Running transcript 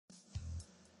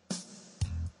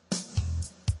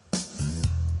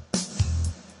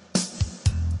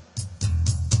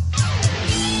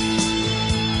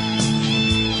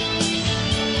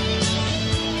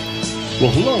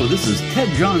Well, hello, this is Ted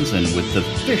Johnson with the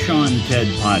Fish on Ted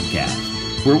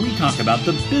podcast, where we talk about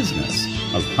the business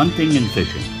of hunting and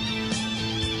fishing.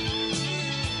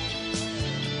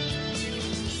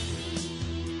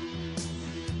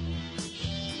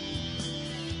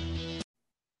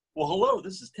 Well, hello,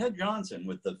 this is Ted Johnson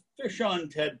with the Fish on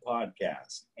Ted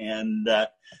podcast. And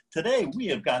today we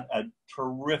have got a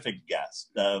terrific guest.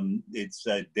 It's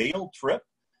Dale Tripp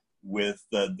with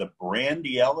the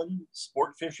Brandy Ellen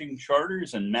Sport Fishing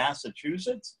Charters in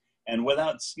Massachusetts. And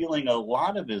without stealing a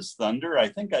lot of his thunder, I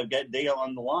think I've got Dale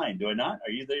on the line. Do I not?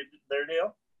 Are you there,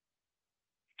 Dale?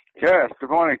 Yes. Good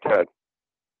morning, Ted.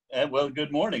 Well,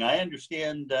 good morning. I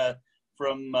understand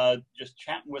from just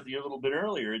chatting with you a little bit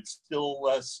earlier, it's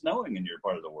still snowing in your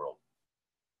part of the world.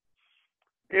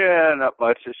 Yeah, not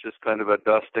much. It's just kind of a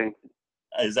dusting.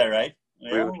 Is that right?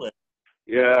 Well,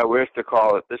 yeah, we used to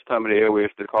call it, this time of the year, we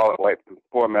used to call it white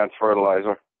poor man's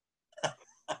fertilizer.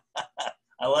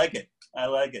 I like it. I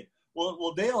like it.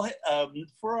 Well, Dale,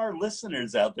 for our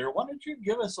listeners out there, why don't you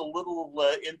give us a little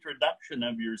introduction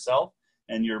of yourself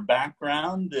and your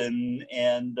background and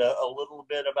a little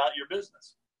bit about your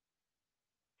business?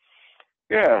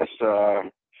 Yes,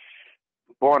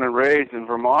 born and raised in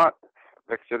Vermont,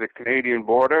 next to the Canadian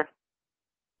border.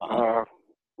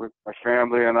 With my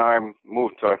family and I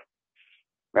moved to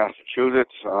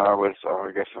Massachusetts. I was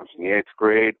in the 8th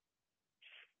grade.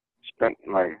 Spent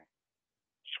my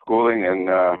schooling in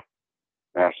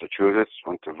Massachusetts,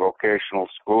 went to vocational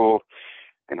school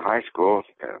in high school.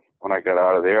 When I got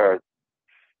out of there, I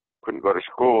couldn't go to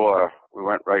school. We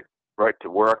went right to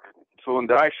work, tool and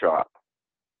die shop.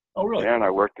 Oh, really? And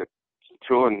I worked at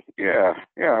I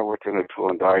worked in a tool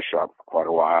and die shop for quite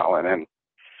a while, and then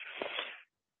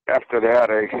after that,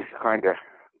 I kind of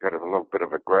got a little bit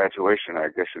of a graduation, I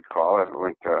guess you'd call it. I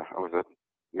was a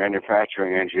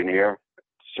manufacturing engineer,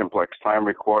 Simplex time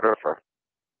recorder for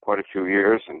quite a few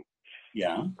years, and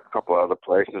a couple of other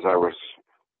places. I was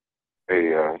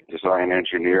a design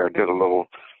engineer. I did a little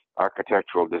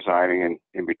architectural designing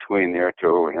in between there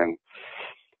too, and then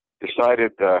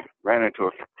ran into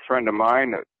a friend of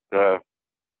mine at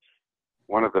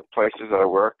one of the places I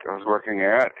was working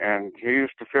at, and he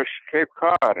used to fish Cape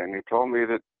Cod, and he told me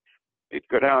that he'd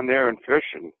go down there and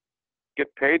fish and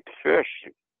get paid to fish,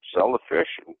 sell the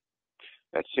fish, and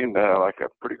that seemed like a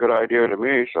pretty good idea to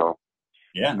me, so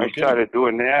I started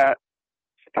doing that.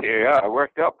 Yeah, it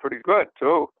worked out pretty good,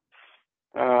 too.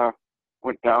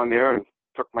 Went down there and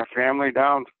took my family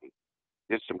down,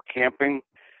 did some camping,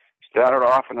 started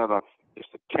off in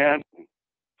just a tent,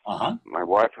 my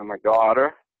wife and my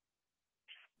daughter,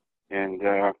 and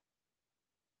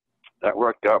that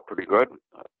worked out pretty good.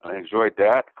 I enjoyed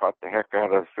that, caught the heck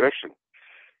out of the fish, and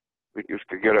we used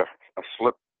to get a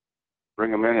slip,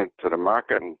 bring them into the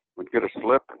market, and we'd get a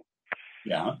slip, and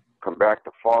come back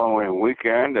the following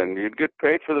weekend, and you'd get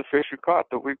paid for the fish you caught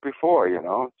the week before,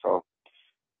 so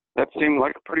that seemed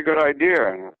like a pretty good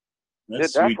idea, and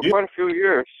did that for quite a few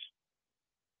years.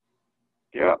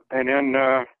 Yeah, and then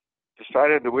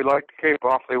decided that we liked the Cape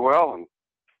awfully well, and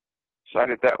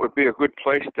decided that would be a good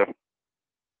place to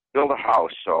build a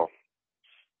house. So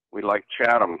we liked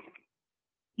Chatham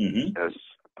as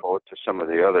opposed to some of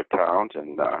the other towns,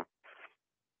 and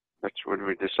that's when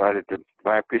we decided to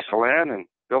buy a piece of land and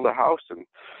build a house, and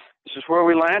this is where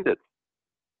we landed.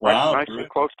 Wow, nice and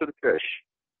close to the fish.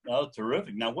 Oh,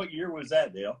 terrific. Now, what year was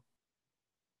that, Dale?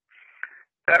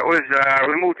 That was,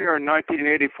 we moved here in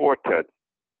 1984, Ted.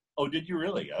 Oh, did you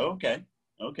really? Okay,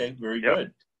 very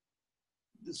good.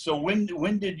 So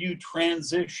when did you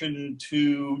transition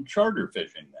to charter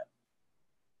fishing then?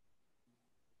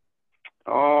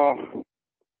 Oh,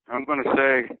 I'm going to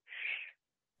say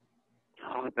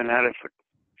I've been at it for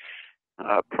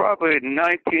probably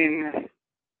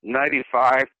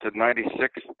 1995 to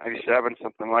 96, 97,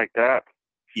 something like that.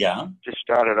 Yeah. Just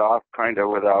started off kind of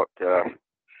without,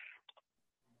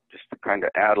 just to kind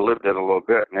of ad-libbed it a little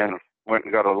bit, and then went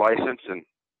and got a license and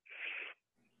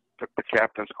took the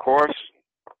captain's course.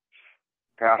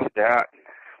 Passed that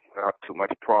without too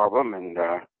much problem, and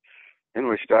then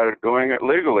we started doing it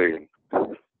legally,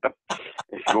 if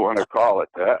you want to call it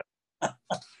that.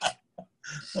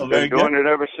 Been doing it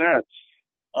ever since.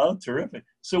 Oh, terrific!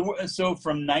 So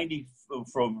from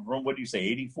what do you say,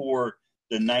 84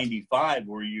 to 95?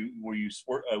 Were you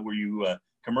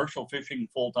commercial fishing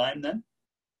full time then?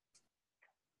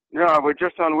 No, we're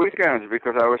just on weekends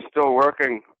because I was still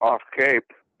working off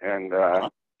Cape and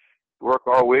work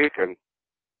all week, and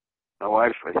my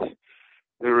wife did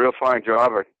a real fine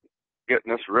job of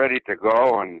getting us ready to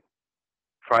go. And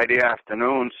Friday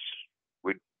afternoons,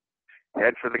 we'd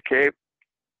head for the Cape,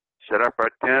 set up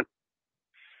our tent,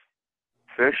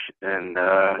 fish and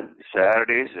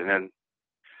Saturdays, and then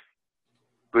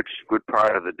good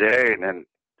part of the day, and then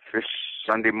fish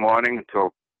Sunday morning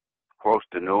until close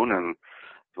to noon. And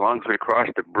as long as we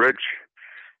crossed the bridge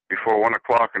before 1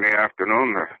 o'clock in the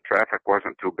afternoon, the traffic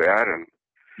wasn't too bad, and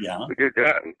Yeah. we did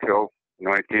that until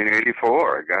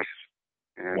 1984, I guess.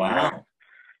 And, Wow.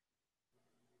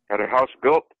 had a house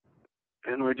built,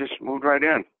 and we just moved right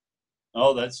in.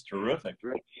 Oh, that's terrific.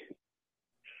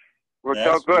 Worked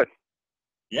out good.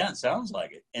 Yeah, sounds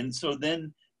like it. And so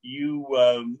then you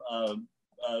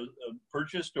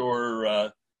purchased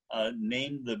or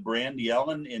named the Brandy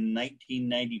Ellen in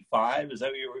 1995. Is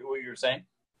that what you're saying?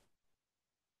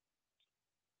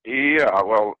 Yeah,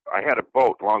 well, I had a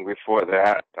boat long before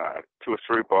that, 2 or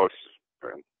 3 boats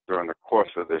during the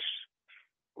course of this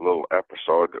little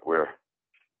episode that we're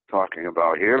talking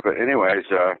about here. But anyways,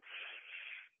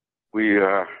 we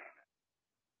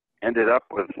ended up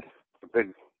with a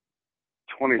big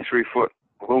 23-foot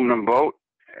aluminum boat,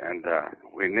 and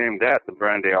we named that the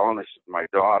Brandy Ellen. This is my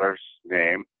daughter's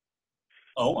name.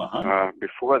 Oh, uh-huh.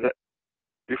 Before that,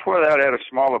 I had a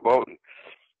smaller boat.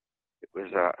 It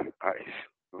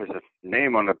was a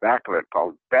name on the back of it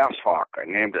called Bass Hawk. I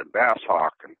named it Bass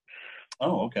Hawk. And,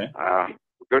 oh, okay.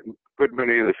 Good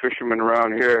many of the fishermen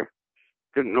around here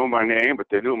didn't know my name, but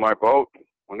they knew my boat.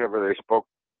 Whenever they spoke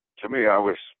to me, that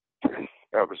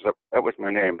was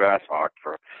my name, Bass Hawk,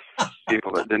 for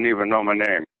people that didn't even know my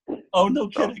name. Oh, no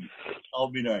kidding. I'll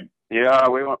be darned. Yeah,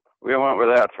 we went with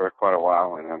that for quite a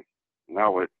while, and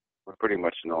now we're pretty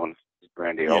much known as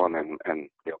Brandy Ellen and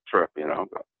Dale Tripp,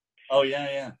 But. Oh,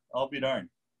 yeah. I'll be darned.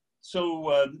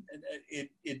 So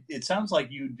it sounds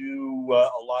like you do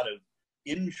a lot of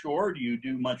inshore. Do you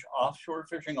do much offshore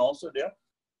fishing also, Dale?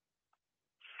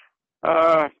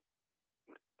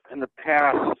 In the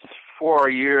past 4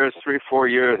 years, 3-4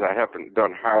 years, I haven't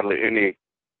done hardly any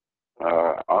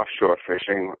offshore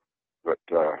fishing, but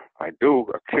I do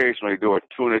occasionally do a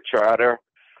tuna charter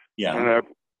and a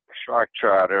shark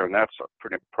charter, and that's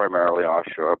primarily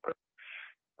offshore. But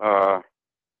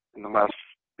in the last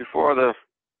before the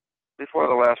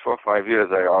last 4 or 5 years,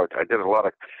 I did a lot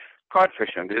of cod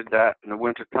fishing. Did that in the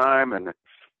winter time, and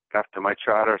after my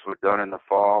charters were done in the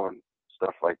fall and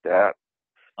stuff like that.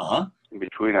 Uh-huh. In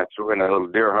between, I threw in a little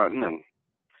deer hunting,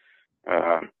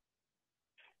 and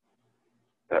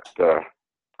that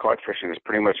cod fishing has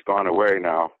pretty much gone away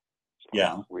now. So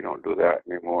yeah. We don't do that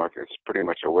anymore. It's pretty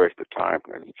much a waste of time.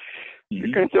 Mm-hmm.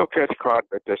 You can still catch cod,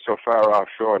 but they're so far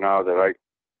offshore now that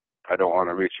I don't want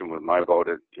to reach them with my boat.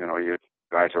 You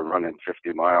guys are running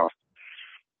 50 miles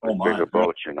with bigger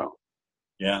boats,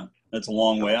 Yeah, that's a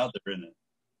long way out there, isn't it?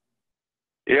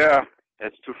 Yeah,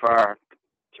 it's too far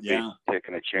to be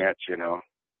taking a chance,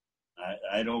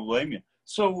 I don't blame you.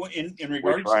 So in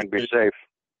regards we try and be safe.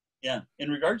 Yeah, in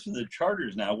regards to the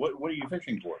charters now, what are you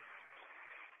fishing for?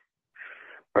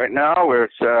 Right now,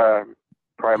 it's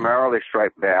primarily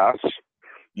striped bass,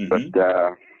 but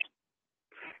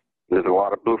there's a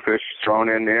lot of bluefish thrown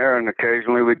in there, and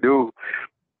occasionally we do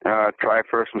try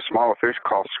for some smaller fish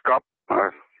called scup.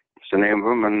 It's the name of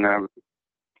them, and a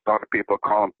lot of people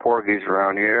call them porgies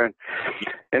around here.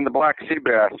 And the black sea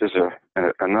bass is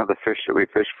another fish that we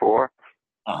fish for.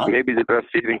 Uh-huh. Maybe the best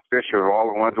eating fish of all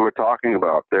the ones we're talking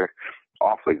about. They're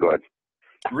awfully good.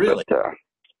 Really? But,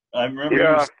 I remember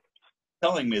you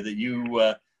telling me that you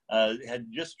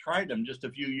had just tried them just a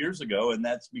few years ago, and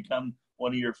that's become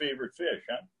one of your favorite fish,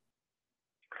 huh?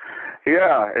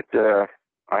 Yeah,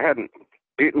 I hadn't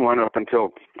eaten one up until,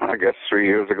 I guess, 3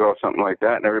 years ago, something like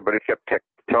that, and everybody kept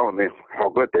telling me how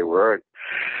good they were.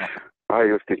 I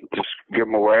used to just give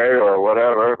them away or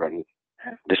whatever, and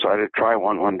decided to try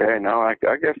one day. Now I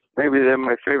guess maybe they're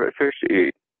my favorite fish to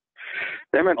eat.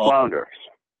 Them and flounders.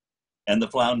 And the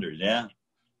flounders, yeah.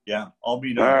 I'll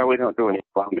be done. We don't do any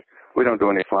flounder. We don't do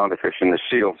any flounder fishing. The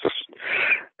seals just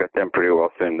got them pretty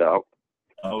well thinned out.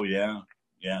 Oh yeah.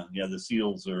 The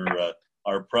seals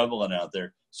are prevalent out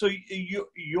there. So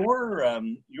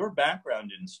your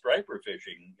background in striper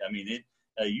fishing, I mean,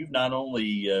 you've not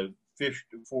only fished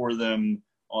for them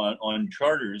on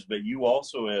charters, but you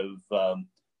also have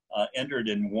entered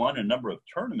and won a number of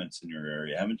tournaments in your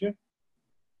area, haven't you?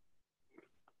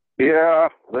 Yeah,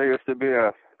 there used to be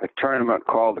a tournament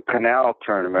called the Canal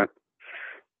Tournament.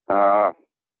 I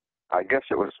guess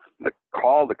it was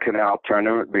called the Canal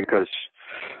Tournament because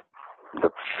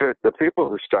the people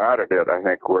who started it, I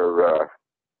think, were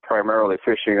primarily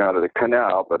fishing out of the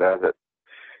canal, but as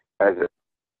it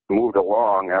moved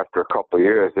along after a couple of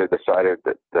years, they decided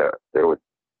that they would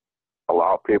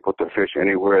allow people to fish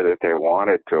anywhere that they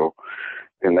wanted to,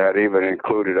 and that even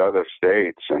included other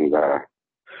states. And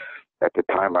at the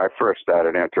time I first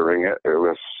started entering it, it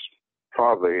was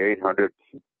probably 700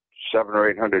 or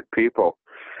 800 people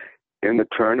in the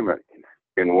tournament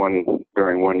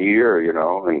during 1 year, you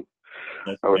know, and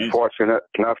That's I was amazing. fortunate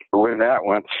enough to win that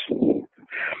once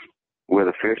with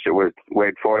a fish that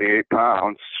weighed 48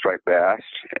 pounds, striped bass,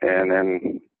 and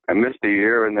then I missed a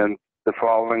year, and then the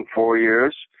following 4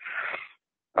 years,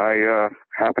 I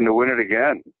happened to win it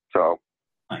again. So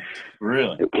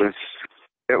Really?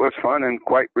 it was fun and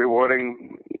quite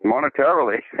rewarding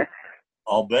monetarily.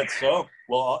 I'll bet so.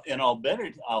 Well, and I'll bet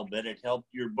it helped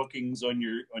your bookings on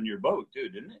your boat too,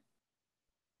 didn't it?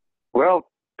 Well,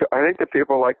 I think that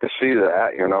people like to see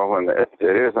that, you know, and it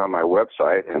is on my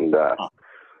website, and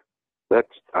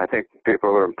I think people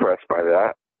are impressed by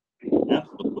that.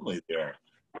 Absolutely, they are.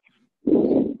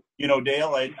 You know,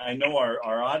 Dale, I know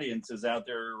our audience is out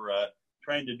there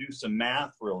trying to do some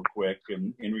math real quick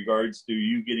in regards to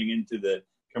you getting into the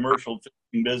commercial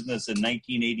fishing business in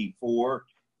 1984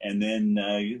 and then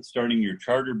starting your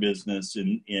charter business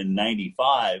in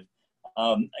 95.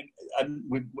 I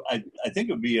think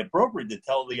it would be appropriate to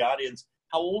tell the audience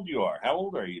how old you are. How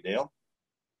old are you, Dale?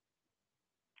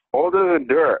 Older than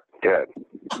dirt, Ted.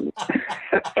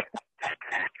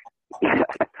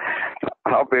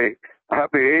 I'll be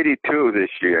 82 this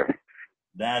year.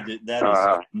 That is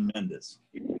tremendous.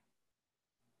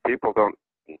 People don't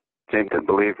seem to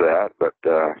believe that, but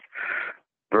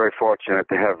very fortunate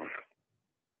to have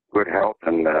good health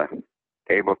and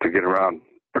able to get around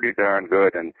pretty darn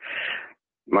good, and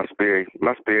must be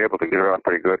able to get around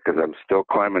pretty good because I'm still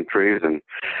climbing trees and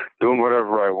doing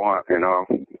whatever I want, you know,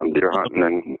 deer hunting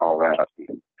and all that.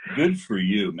 Good for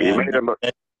you, man.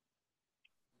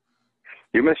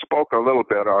 You misspoke a little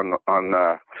bit on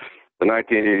the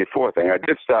 1984 thing. I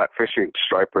did start fishing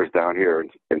stripers down here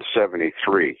in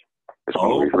 73. That's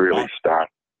when we really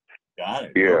started. Got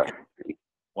it. Yeah. Okay.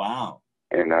 Wow.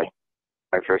 And I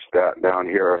fished that down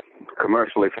here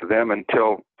commercially for them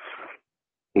until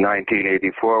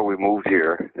 1984. We moved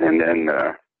here, and then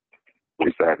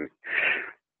we started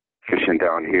fishing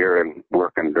down here and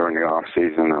working during the off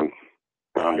season on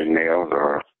pounding nails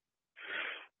or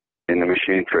in the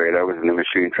machine trade. I was in the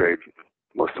machine trade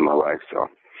most of my life, so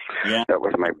yeah, that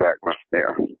was my background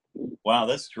there. Wow,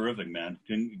 that's terrific, man.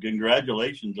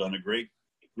 Congratulations on a great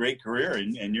career,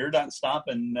 and you're not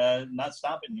stopping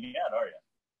yet, are you?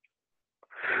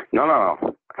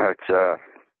 No. It's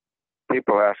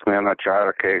people ask me on the charter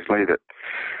occasionally that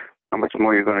how much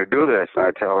more are you going to do this, and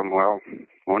I tell them, well,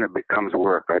 when it becomes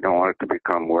work, I don't want it to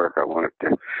become work. I want it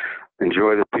to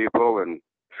enjoy the people and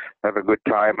have a good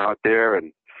time out there,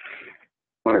 and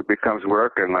when it becomes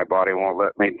work and my body won't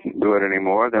let me do it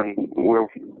anymore, then we'll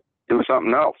do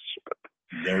something else. But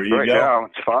there you go. Right now,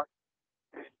 it's fun.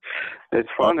 It's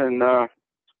fun, and the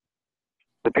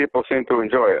people seem to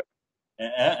enjoy it.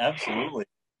 Absolutely.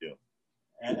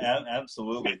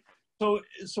 Absolutely. So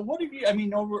what have you? I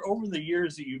mean, over the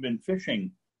years that you've been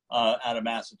fishing out of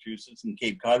Massachusetts and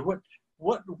Cape Cod, what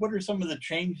are some of the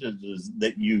changes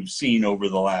that you've seen over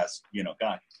the last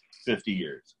 50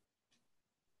 years?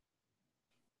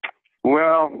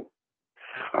 Well,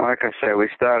 like I said, we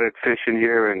started fishing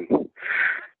here in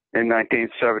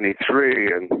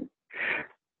 1973, and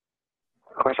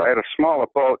of course I had a smaller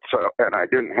boat, and I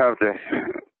didn't have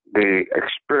the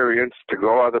experience to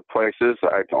go other places.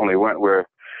 I only went where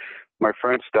my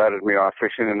friend started me off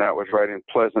fishing, and that was right in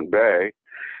Pleasant Bay,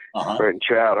 right in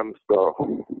Chatham.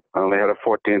 So I only had a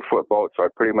 14-foot boat, so I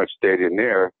pretty much stayed in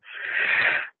there.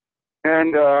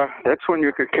 And that's when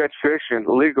you could catch fish and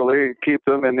legally keep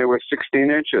them, and they were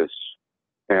 16 inches.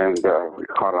 And we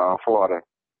caught an awful lot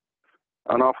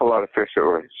of fish that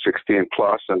were 16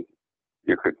 plus, and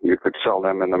you could sell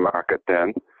them in the market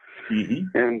then.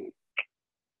 Mm-hmm. And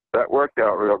that worked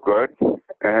out real good.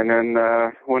 And then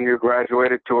when we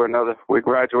graduated to another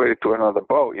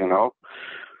boat, a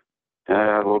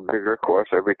little bigger, of course.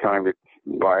 Every time you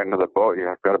buy another boat, you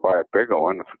have got to buy a bigger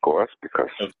one, of course, because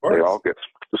they all get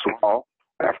small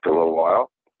after a little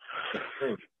while.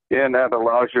 And that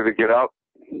allows you to get out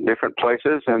different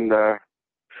places. And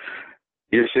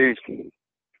you see,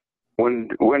 when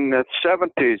the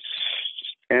 70s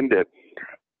ended,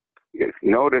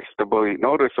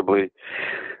 noticeably,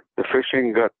 the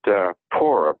fishing got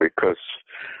poorer because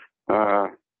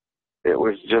it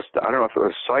was just, I don't know if it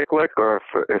was cyclic or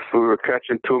if we were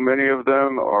catching too many of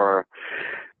them or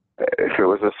if it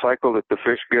was a cycle that the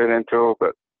fish get into,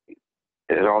 but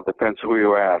it all depends who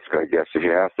you ask, I guess. If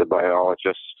you ask the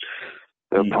biologists,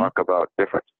 they'll talk about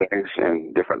different things,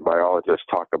 and different biologists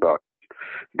talk about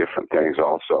different things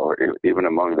also, even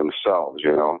among themselves,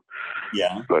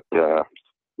 Yeah. But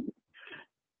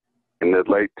in the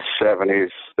late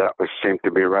 70s, that was seemed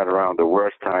to be right around the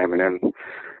worst time, and then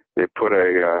they put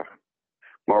a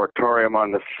moratorium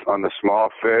on the small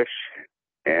fish,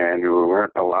 and you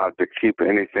weren't allowed to keep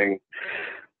anything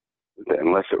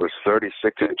unless it was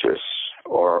 36 inches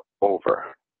or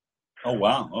over. Oh,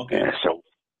 wow. Okay. And so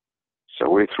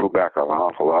we threw back an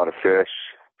awful lot of fish,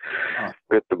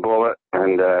 bit the bullet,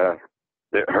 and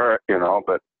it hurt,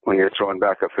 but when you're throwing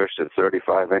back a fish that's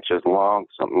 35 inches long,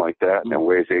 something like that, and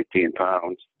weighs 18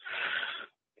 pounds,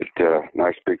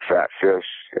 nice big fat fish,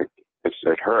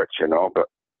 it hurts, but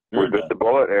we bit the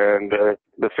bullet, and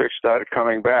the fish started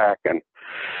coming back, and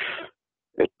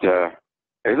it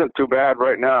isn't too bad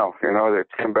right now.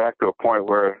 It's come back to a point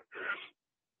where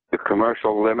the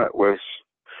commercial limit was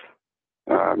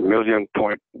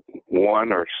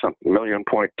 1.1 or something,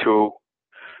 1.2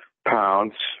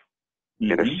 pounds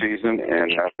in a season,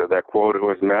 and after that quota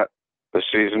was met,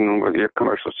 your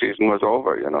commercial season was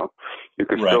over. You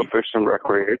could still fish them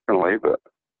recreationally, but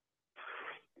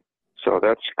so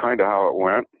that's kind of how it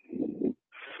went,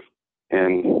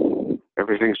 and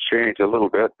everything's changed a little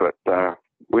bit, but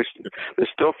there's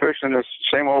still fish in the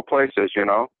same old places.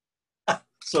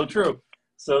 So true.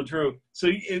 So true. So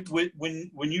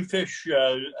when you fish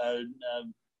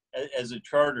as a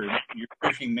charter, you're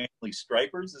fishing mainly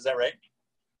stripers, is that right?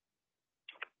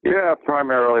 Yeah,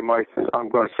 primarily I'm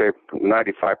going to say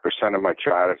 95% of my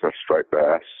charters are striped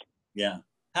bass. Yeah.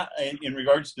 In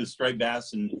regards to striped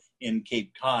bass in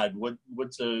Cape Cod,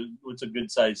 what's a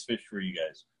good sized fish for you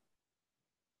guys?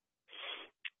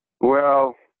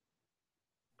 Well,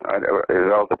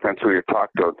 it all depends who you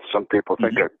talk to. Some people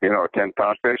think that, a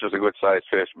 10-pound fish is a good sized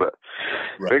fish, but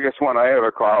the biggest one I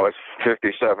ever caught was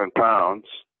 57 pounds.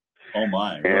 Oh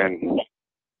my! And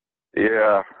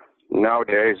yeah,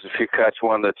 nowadays if you catch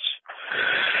one that's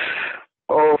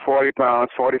 40 pounds,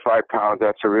 45 pounds,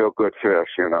 that's a real good fish.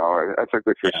 That's a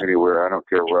good fish anywhere. I don't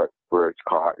care where it's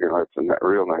caught. It's a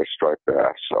real nice striped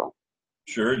bass. So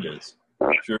sure it is.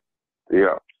 Sure.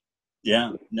 Yeah.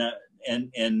 Yeah. Now,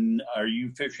 and are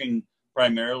you fishing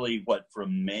primarily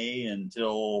from May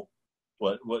until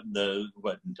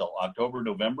until October,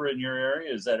 November in your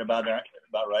area? Is that about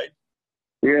right?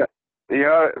 Yeah,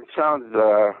 it sounds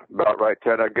about right,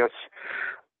 Ted. I guess.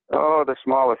 The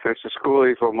smaller fish, the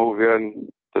schoolies will move in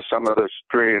to some of the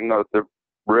stream, the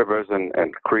rivers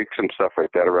and creeks and stuff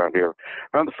like that around here.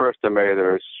 Around the 1st of May,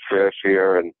 there's fish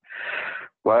here, and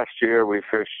last year we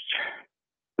fished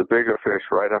the bigger fish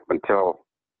right up until,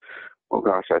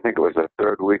 I think it was the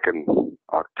 3rd week in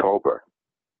October.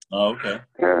 Oh, okay.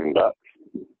 And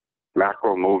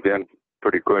mackerel moved in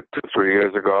pretty good 2-3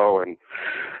 years ago,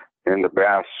 and the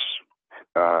bass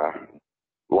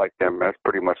like them. That's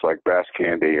pretty much like bass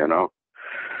candy,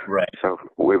 Right. So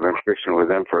we've been fishing with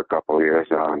them for a couple of years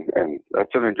now, and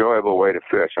that's an enjoyable way to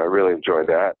fish. I really enjoy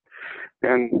that.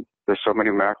 And there's so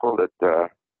many mackerel that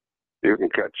you can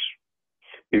catch.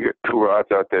 You get 2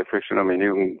 rods out there fishing them, and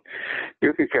you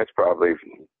can catch probably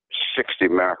 60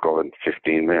 mackerel in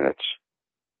 15 minutes.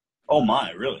 Oh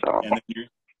my, really? So,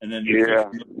 and then you're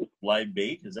fishing live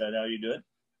bait. Is that how you do it?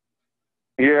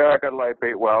 Yeah, I got live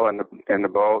bait well in the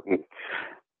boat and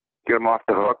get them off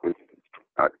the hook and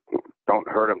don't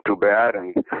hurt them too bad.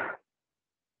 And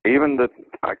even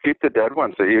I keep the dead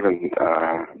ones even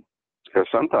because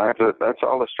sometimes that's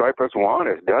all the stripers want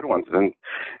is dead ones. And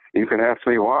you can ask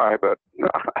me why, but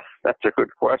that's a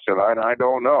good question. I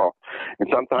don't know. And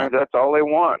sometimes that's all they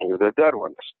want is the dead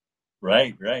ones.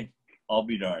 Right. I'll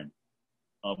be darned.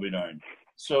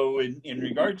 So in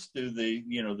regards to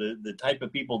the type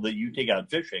of people that you take out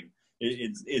fishing,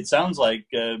 it sounds like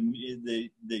that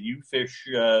you fish.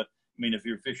 If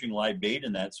you're fishing live bait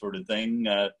and that sort of thing,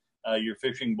 you're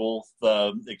fishing both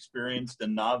experienced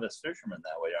and novice fishermen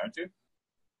that way, aren't you?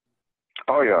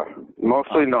 Oh yeah,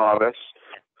 mostly novice.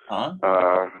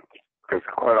 Because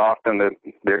quite often the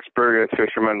experienced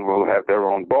fishermen will have their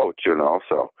own boats,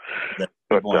 So.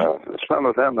 But some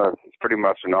of them are pretty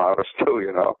much novice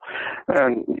too,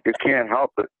 and you can't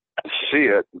help but see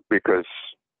it because,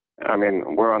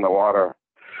 we're on the water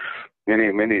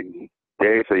many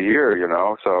days a year,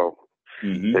 so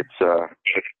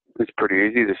it's pretty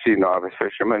easy to see novice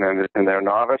fishermen, and they're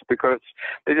novice because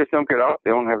they just don't get out.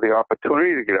 They don't have the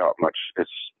opportunity to get out much. It's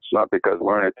not because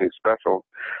we're anything special.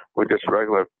 We're just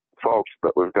regular folks,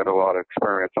 but we've got a lot of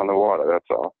experience on the water. That's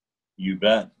all. You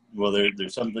bet. Well,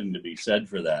 there's something to be said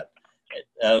for that.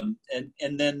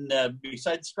 And then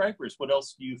besides stripers, what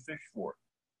else do you fish for,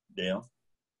 Dale?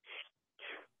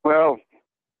 Well,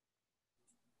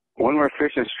 when we're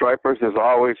fishing stripers, there's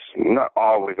always, not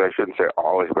always, I shouldn't say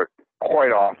always, but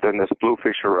quite often there's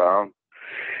bluefish around.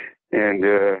 And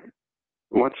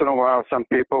once in a while, some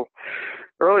people,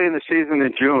 early in the season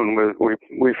in June,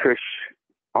 we fish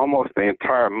almost the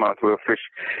entire month. We'll fish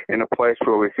in a place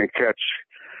where we can catch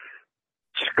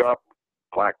scup,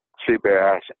 black sea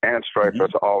bass, and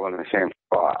stripers all in the same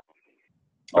spot.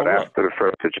 But after the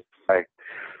 1st of July,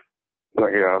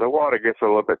 the water gets a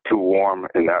little bit too warm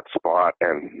in that spot.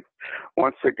 And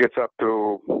once it gets up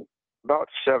to about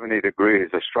 70 degrees,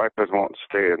 the stripers won't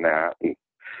stay in that. And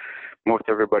most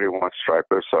everybody wants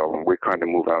stripers, so we kind of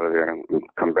move out of there and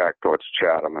come back towards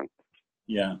Chatham.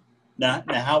 Yeah. Now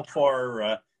how far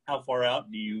out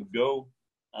do you go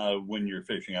when you're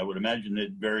fishing? I would imagine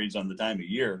it varies on the time of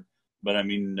year, but I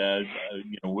mean,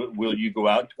 will you go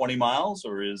out 20 miles,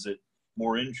 or is it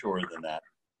more inshore than that?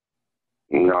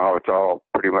 No, it's all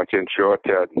pretty much inshore,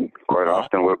 Ted. Quite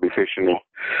often we'll be fishing in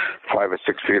 5 or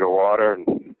 6 feet of water,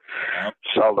 and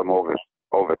seldom over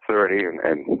 30,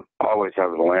 and always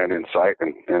have the land in sight,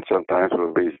 and sometimes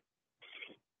we'll be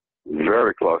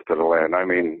very close to the land. I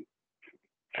mean,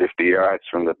 50 yards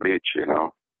from the beach,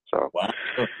 So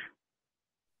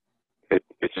it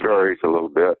varies a little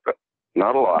bit, but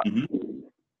not a lot. Mm-hmm.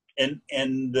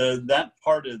 And that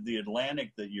part of the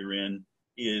Atlantic that you're in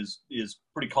is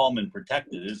pretty calm and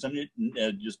protected, isn't it?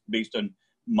 Just based on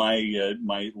my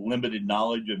limited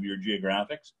knowledge of your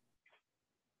geographics.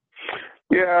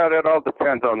 Yeah, that all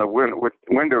depends on the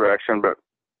wind direction, but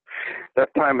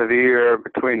that time of the year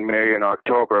between May and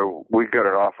October, we get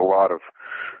an awful lot of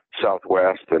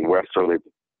southwest and westerly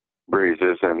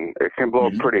breezes, and it can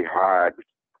blow pretty hard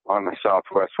on the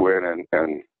southwest wind,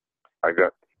 and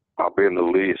I'll be in the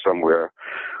lee somewhere,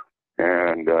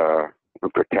 and we're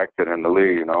protected in the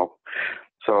lee,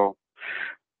 So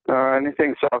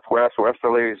anything southwest,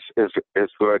 westerly is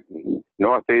good.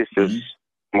 Northeast is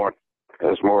more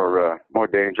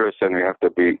dangerous, and we have to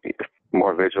be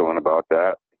more vigilant about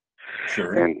that.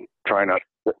 Sure. And try not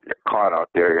to get caught out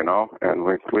there,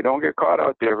 And we don't get caught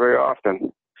out there very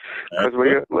often because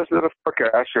we listen to the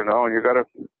forecast, and you got to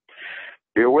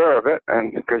be aware of it,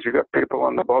 and because you got people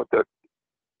on the boat that,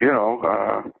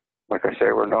 like I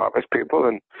say, we're novice people,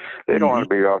 and they don't want to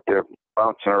be out there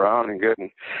bouncing around and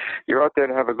you're out there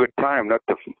to have a good time, not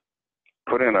to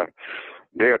put in a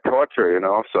day of torture,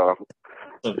 So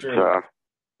true.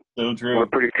 So true. We're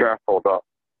pretty careful about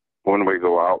when we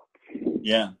go out.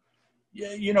 Yeah.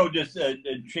 Just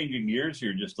changing gears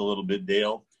here just a little bit,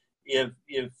 Dale. If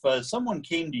someone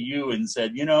came to you and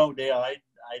said, Dale, I'd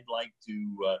like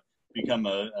to become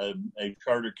a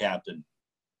charter captain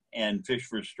and fish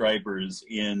for stripers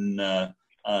in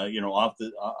off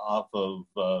of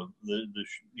the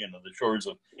shores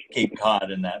of Cape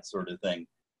Cod and that sort of thing,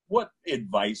 what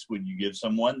advice would you give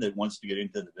someone that wants to get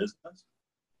into the business?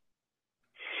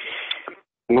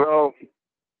 Well,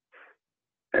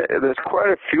 there's quite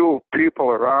a few people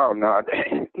around now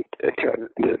to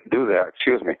do that.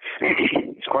 Excuse me.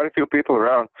 There's quite a few people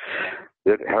around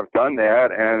that have done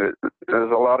that, and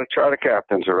there's a lot of charter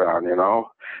captains around.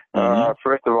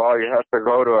 First of all, you have to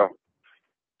go to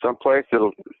some place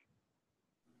you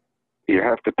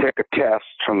have to take a test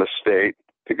from the state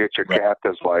to get your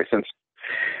captain's license,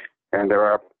 and there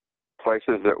are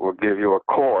places that will give you a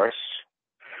course.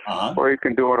 Or you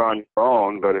can do it on your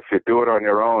own, but if you do it on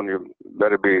your own, you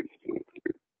better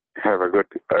have a good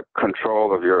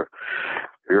control of your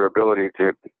ability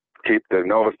to keep the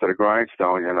nose to the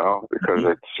grindstone, because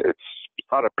it's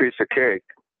not a piece of cake.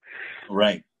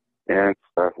 Right. And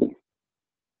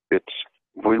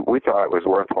we thought it was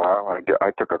worthwhile.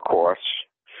 I took a course,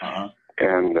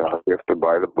 and you have to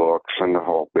buy the books and the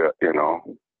whole bit,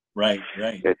 Right.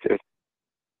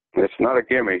 It's not a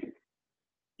gimme.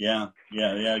 Yeah.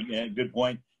 Good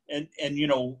point. And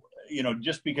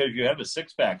just because you have a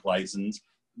six-pack license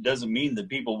doesn't mean that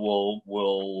people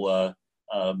will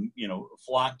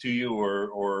flock to you or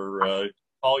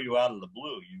call you out of the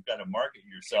blue. You've got to market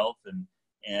yourself, and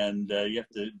you have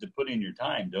to put in your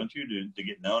time, don't you, to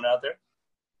get known out there?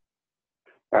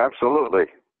 Absolutely.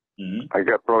 Mm-hmm. I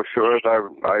got brochures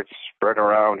I spread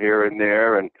around here and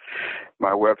there, and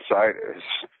my website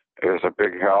is a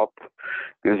big help.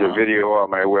 There's a video on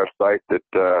my website that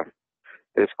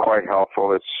is quite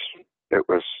helpful. It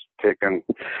was taken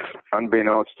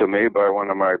unbeknownst to me by one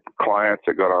of my clients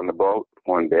that got on the boat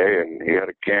one day, and he had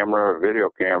a video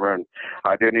camera, and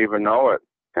I didn't even know it.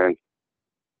 And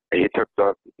he took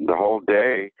the whole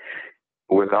day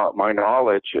without my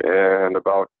knowledge, and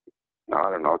about,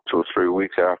 2 or 3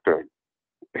 weeks after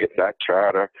I hit that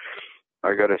charter,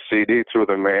 I got a CD through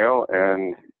the mail,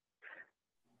 and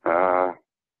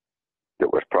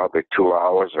it was probably 2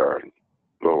 hours or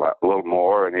a little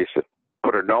more, and he said,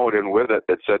 put a note in with it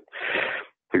that said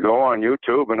to go on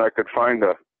YouTube, and I could find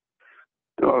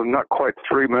not quite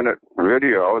 3-minute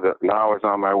video that now is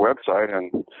on my website,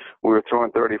 and we were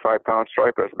throwing 35-pound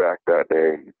stripers back that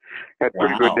day. Had a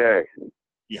pretty good day.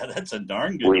 Yeah, that's a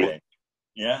darn good day.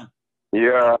 Yeah.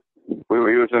 Yeah, we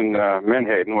were using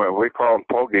menhaden. We call them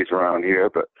pogies around here,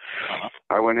 but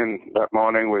I went in that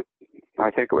morning with,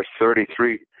 I think it was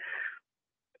 33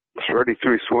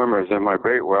 swimmers in my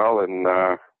bait well,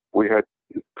 and we had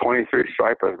 23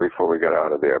 stripers before we got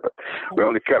out of there, but we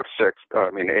only kept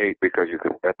 8, because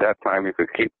at that time you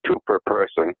could keep 2 per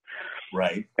person.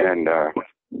 Right. And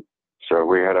so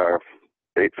we had our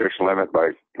 8 fish limit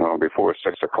by before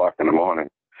 6 o'clock in the morning.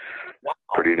 Wow.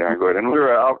 Pretty darn good. And we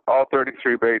were out, all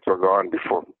 33 baits were gone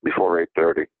before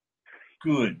 8:30.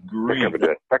 Good grief.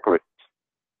 Heck of it.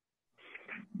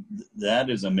 That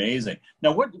is amazing.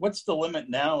 Now, what's the limit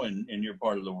now in your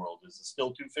part of the world? Is it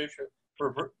still 2 fish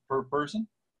per person?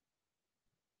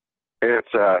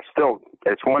 It's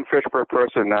it's 1 fish per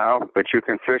person now, but you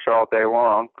can fish all day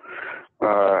long,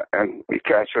 and you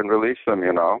catch and release them.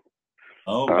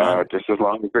 Oh, just as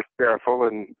long as you're careful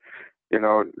and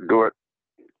do it.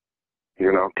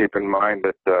 Keep in mind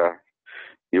that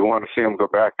you want to see them go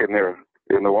back in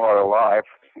the water alive.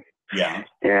 Yeah.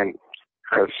 And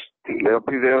because they'll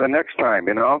be there the next time,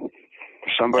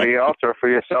 somebody else or for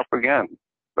yourself again.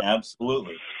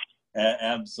 Absolutely.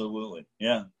 Absolutely.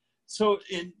 Yeah. So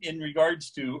in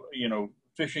regards to,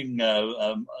 fishing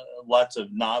lots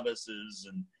of novices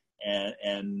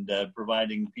and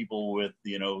providing people with,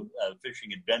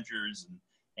 fishing adventures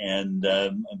and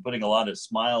putting a lot of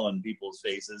smile on people's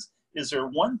faces, is there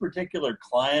one particular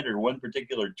client or one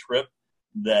particular trip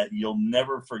that you'll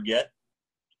never forget?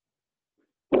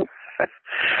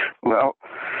 Well,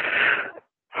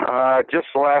 just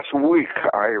last week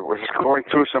I was going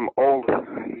through some old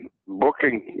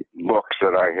booking books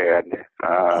that I had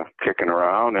kicking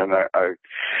around, and I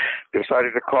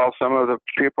decided to call some of the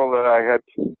people that I had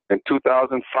in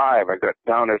 2005. I got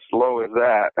down as low as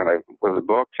that, and with the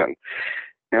books, and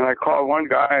I called one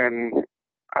guy, and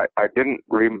I didn't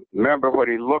remember what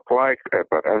he looked like,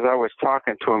 but as I was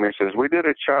talking to him, he says, "We did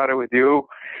a charter with you,"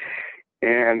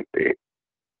 and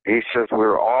he says, "We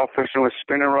were all fishing with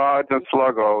spinning rods and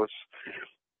sluggos,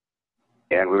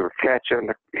 and we were catching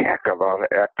the heck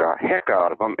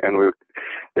out of them, and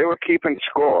they were keeping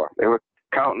score. They were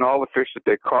counting all the fish that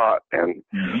they caught, and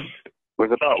it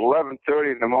was about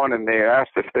 11:30 in the morning. They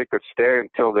asked if they could stay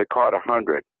until they caught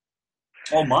 100.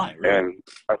 Oh, my. Really?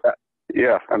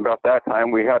 And about that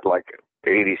time, we had like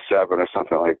 87 or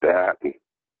something like that. And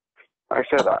I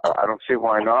said, I don't see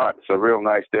why not. It's a real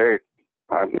nice day.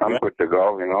 I'm good to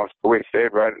go, So we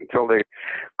stayed right until they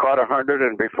caught 100,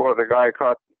 and before the guy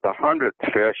caught the 100th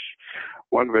fish,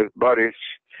 one of his buddies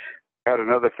had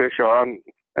another fish on,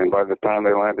 and by the time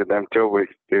they landed them too, we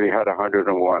had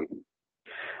 101.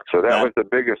 So that was the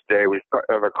biggest day we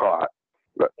ever caught.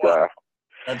 But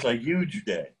that's a huge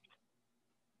day.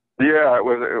 Yeah, it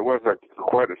was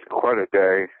quite a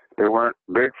day. They weren't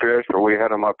big fish, but we had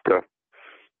them up to,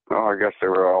 I guess they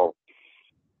were all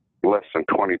less than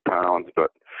 20 pounds,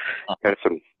 but had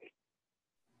some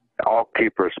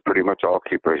pretty much all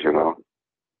keepers,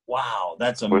 Wow,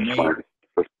 that's amazing.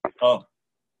 Oh,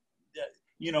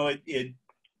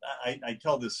 I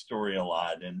tell this story a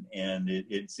lot, and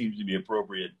it seems to be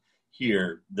appropriate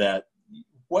here, that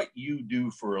what you do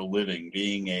for a living,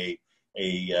 being a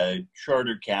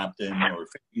charter captain or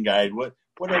fishing guide,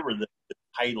 whatever the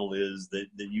title is that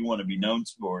you want to be known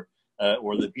for,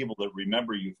 or the people that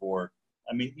remember you for.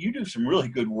 I mean, you do some really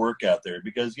good work out there,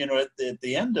 because at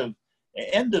the end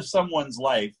of someone's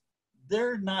life,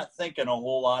 they're not thinking a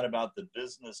whole lot about the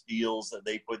business deals that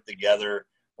they put together,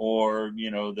 or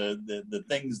the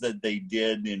things that they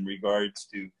did in regards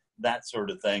to that sort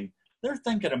of thing. They're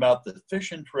thinking about the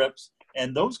fishing trips,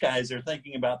 and those guys are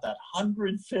thinking about that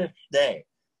 100 fish day.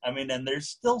 I mean, and they're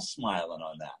still smiling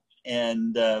on that.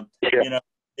 And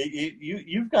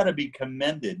you've got to be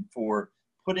commended for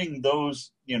putting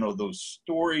those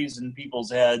stories in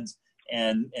people's heads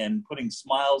and putting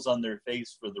smiles on their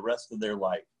face for the rest of their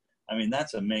life. I mean,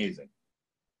 that's amazing.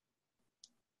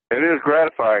 It is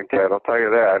gratifying, Ted. I'll tell you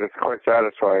that. It's quite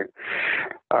satisfying.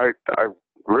 I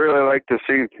really like to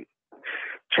see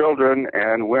children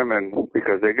and women,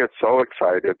 because they get so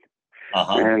excited.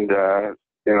 And,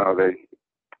 they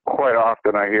quite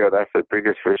often I hear, "That's the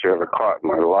biggest fish I ever caught in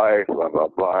my life," blah, blah,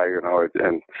 blah,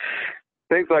 and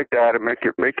things like that. It make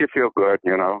you feel good,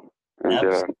 and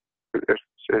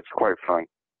it's quite fun.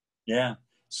 Yeah.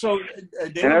 So,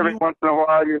 Dale, and every once in a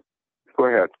while, go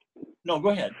ahead. No, go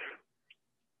ahead.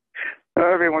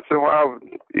 Every once in a while,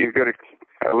 you get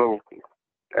a little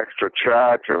extra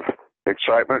charge of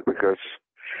excitement, because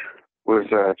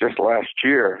was just last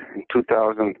year in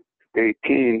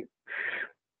 2018.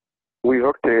 We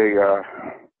hooked of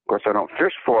course I don't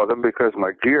fish for them because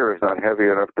my gear is not heavy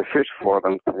enough to fish for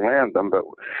them to land them, but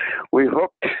we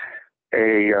hooked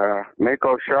a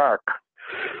Mako shark.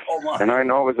 Oh my. And I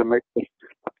know it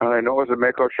was a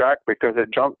Mako shark because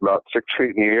it jumped about 6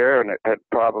 feet in the air, and it had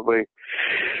probably, it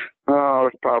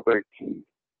was probably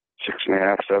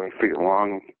 6.5, 7 feet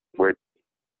long, weighed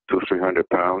 200-300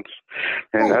 pounds.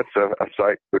 And that's a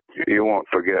sight that you won't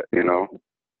forget, you know.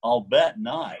 I'll bet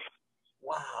not.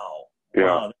 Wow. Yeah.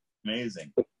 Wow, that's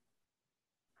amazing.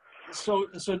 So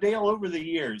Dale, over the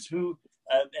years, who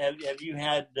have you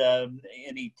had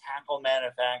any tackle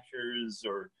manufacturers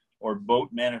or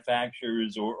boat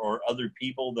manufacturers or other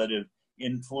people that have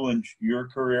influenced your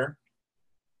career?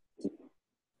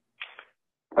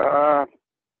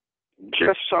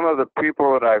 Just some of the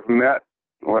people that I've met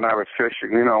when I was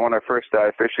fishing. You know, when I first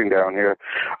started fishing down here,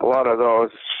 a lot of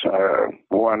those,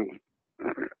 one,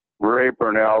 Ray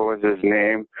Burnell was his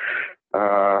name.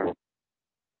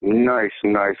 Nice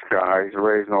guy.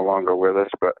 Ray's no longer with us,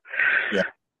 but yeah.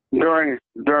 During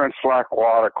slack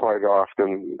water, quite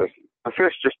often the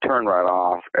fish just turn right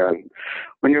off. And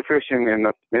when you're fishing in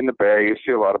the bay, you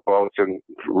see a lot of boats. And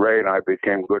Ray and I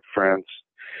became good friends.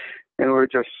 And we were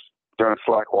just during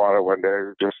slack water one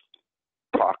day, just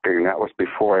talking. That was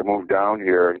before I moved down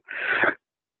here.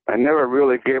 I never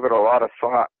really gave it a lot of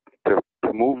thought to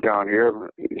move down here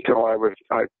until I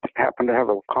happened to have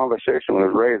a conversation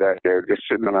with Ray that day, just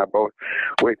sitting in our boat,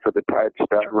 wait for the tide to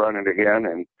start running again.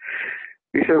 And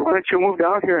he said, "Why don't you move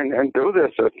down here and do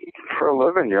this for a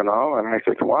living, you know?" And I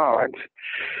said, "Wow."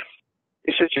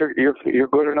 He said, "You're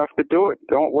good enough to do it.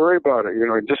 Don't worry about it. You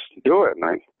know, just do it."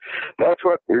 And that's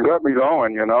what got me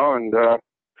going, you know. And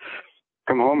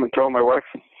come home and told my wife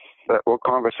that whole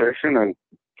conversation, and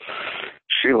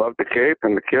she loved the Cape,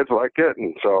 and the kids liked it,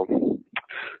 and so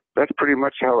that's pretty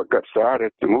much how it got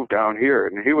started to move down here.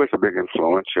 And he was a big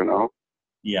influence, you know.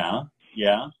 Yeah.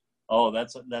 Oh,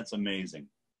 that's amazing.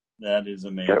 That is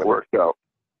amazing. That worked out.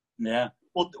 Yeah.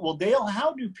 Well, Dale,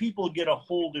 how do people get a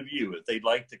hold of you if they'd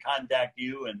like to contact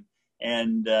you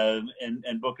and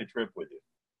book a trip with you?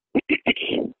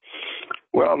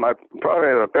 Well,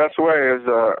 probably the best way is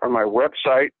on my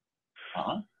website,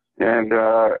 and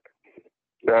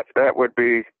that would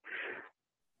be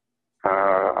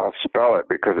I'll spell it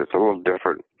because it's a little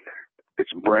different.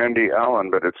 It's Brandy Ellen,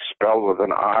 but it's spelled with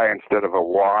an I instead of a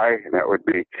Y, and that would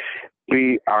be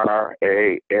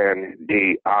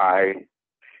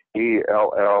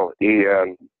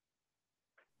BRANDIELLEN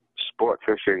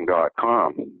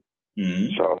sportfishing.com.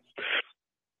 Mm-hmm. So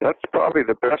that's probably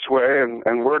the best way,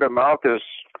 and word of mouth is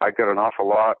I get an awful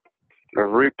lot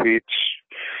of repeats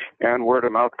and word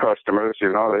of mouth customers.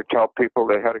 You know, they tell people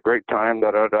they had a great time,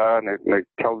 and they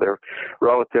tell their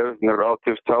relatives, and their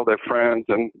relatives tell their friends,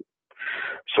 and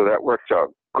so that works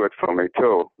out good for me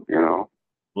too, you know.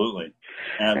 Absolutely.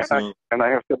 And I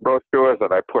have the brochures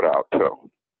that I put out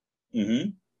too.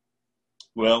 Mm-hmm.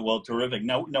 Well, terrific.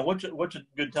 Now, what's a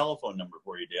good telephone number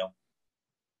for you, Dale?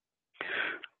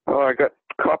 Well, I got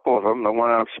a couple of them. The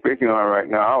one I'm speaking on right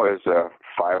now is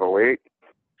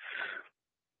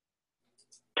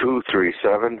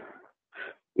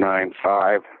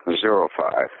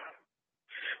 508-237-9505.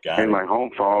 Got and it. My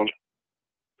home phone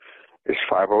is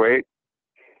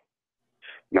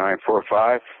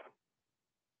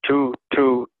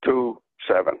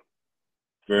 508-945-2227.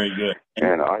 Very good.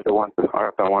 And either one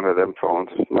of them phones.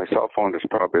 My cell phone is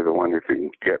probably the one you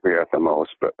can get me at the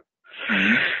most. But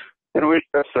and we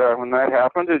just when that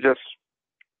happens, they just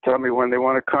tell me when they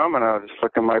want to come, and I'll just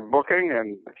look at my booking,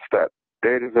 and if that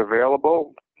date is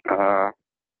available,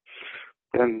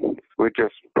 then we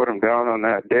just put them down on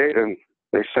that date, and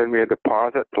they send me a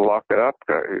deposit to lock it up.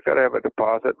 You got to have a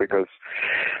deposit because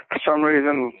for some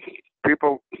reason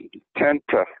people tend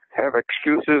to have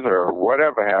excuses or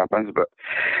whatever happens. But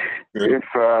if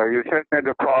you send me a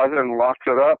deposit and locks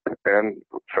it up, and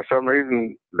for some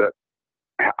reason that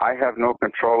I have no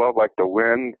control of, like the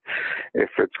wind, if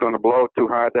it's going to blow too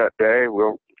hard that day,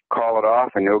 we'll call it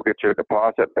off and you'll get your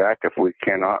deposit back if we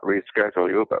cannot reschedule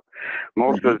you. But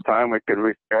most of the time we can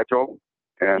reschedule,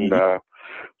 and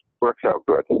works out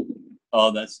good.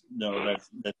 Oh, that's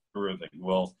terrific.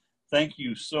 Well, thank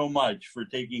you so much for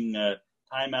taking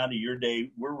time out of your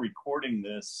day. We're recording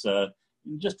this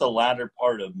in just the latter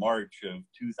part of March of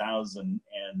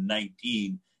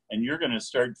 2019, and you're going to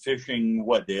start fishing,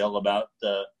 what, Dale, about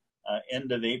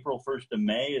end of April, 1st of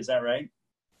May, is that right?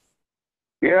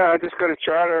 Yeah, I just got a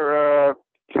charter a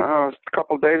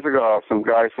couple of days ago. Some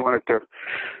guys wanted to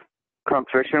come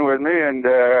fishing with me, and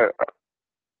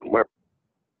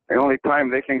The only time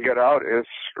they can get out is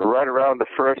right around the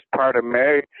first part of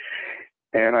May.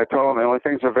 And I told them the only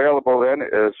things available then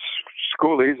is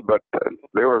schoolies, but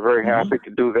they were very happy to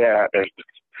do that.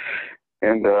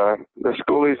 And the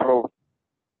schoolies will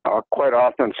quite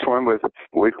often swim with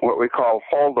what we call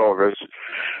holdovers.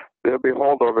 There'll be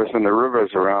holdovers in the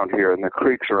rivers around here and the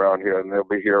creeks around here, and they'll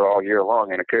be here all year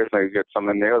long. And occasionally you get some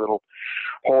in there that'll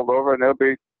hold over, and they'll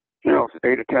be, 8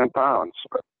 to 10 pounds,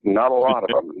 but not a lot of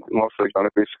them. Mostly going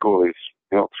to be schoolies,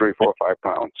 3, 4, 5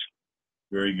 pounds.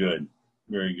 Very good.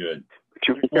 Very good. But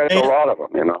you can get a lot of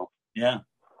them, Yeah.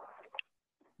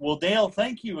 Well, Dale,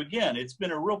 thank you again. It's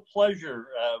been a real pleasure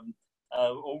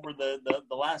over the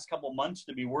last couple months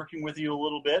to be working with you a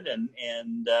little bit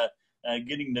and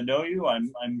getting to know you.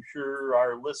 I'm sure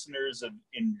our listeners have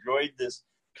enjoyed this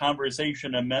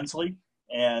conversation immensely.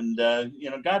 And,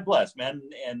 God bless, man.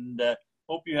 And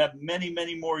hope you have many,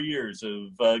 many more years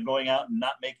of going out and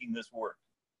not making this work.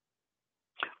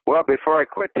 Well, before I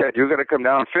quit, Ted, you're going to come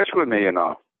down and fish with me,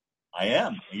 I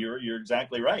am. You're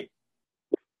exactly right.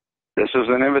 This is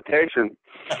an invitation.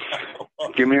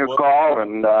 Give me a call,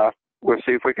 and we'll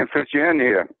see if we can fit you in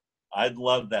here. I'd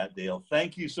love that, Dale.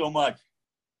 Thank you so much.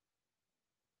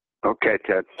 Okay,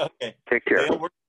 Ted. Okay. Take care. Dale,